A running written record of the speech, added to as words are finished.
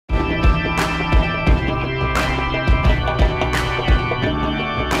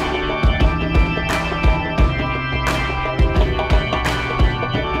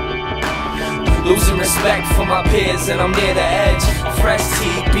respect for my peers and I'm near the edge. Fresh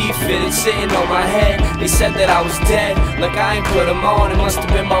tea, beef fitted, sitting on my head. They said that I was dead, like I ain't put them on. It must have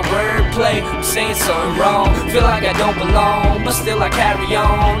been my wordplay, I'm saying something wrong. Feel like I don't belong, but still I carry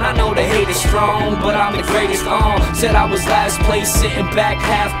on. I know the hate is strong, but I'm the greatest on. Said I was last place, sitting back,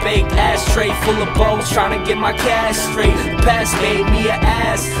 half-baked, ashtray full of bows, trying to get my cash straight. The past made me an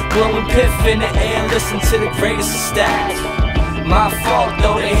ass, blowing Piff in the air, listen to the greatest of stats. My fault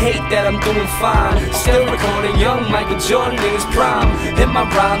though, they hate that I'm doing fine. Still recording young Michael Jordan in his prime. Hit my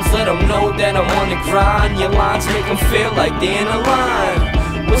rhymes, let them know that I'm on the grind. Your lines make them feel like they're in a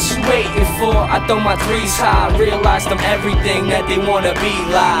line. What you waiting for? I throw my threes high, realized I'm everything that they wanna be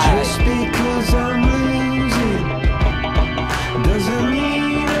like. Just because I'm losing doesn't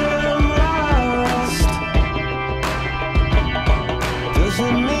mean I'm lost.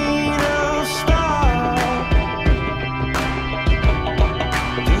 Doesn't mean I'll stop.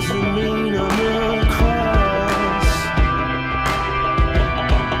 Doesn't mean I'm across.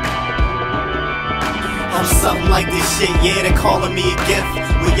 I'm something like this shit, yeah, they're calling me a gift.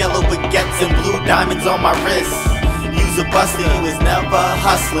 With yellow baguettes and blue diamonds on my wrist. Use a buster, he was never a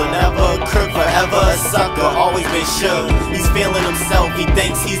hustler, never a crook, forever a sucker, always been shook. He's feeling himself, he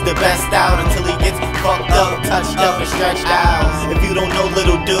thinks he's the best out until he gets fucked up, touched up and stretched out. If you don't know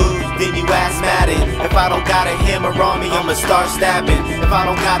little dude, then you ass Madden. If I don't got a hammer on me, I'ma start stabbing. If I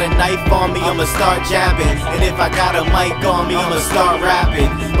don't got a knife on me, I'ma start jabbing. And if I got a mic on me, I'ma start rapping.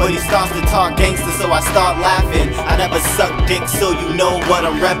 But he starts to talk gangster, so I start laughing. I never suck dick, so you know what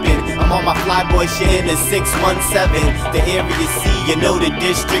I'm reppin'. I'm on my flyboy shit in the 617. The area C, you know the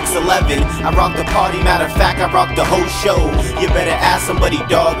district's 11. I rock the party, matter of fact, I rock the whole show. You better ask somebody,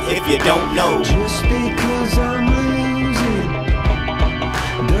 dog, if you don't know. Just because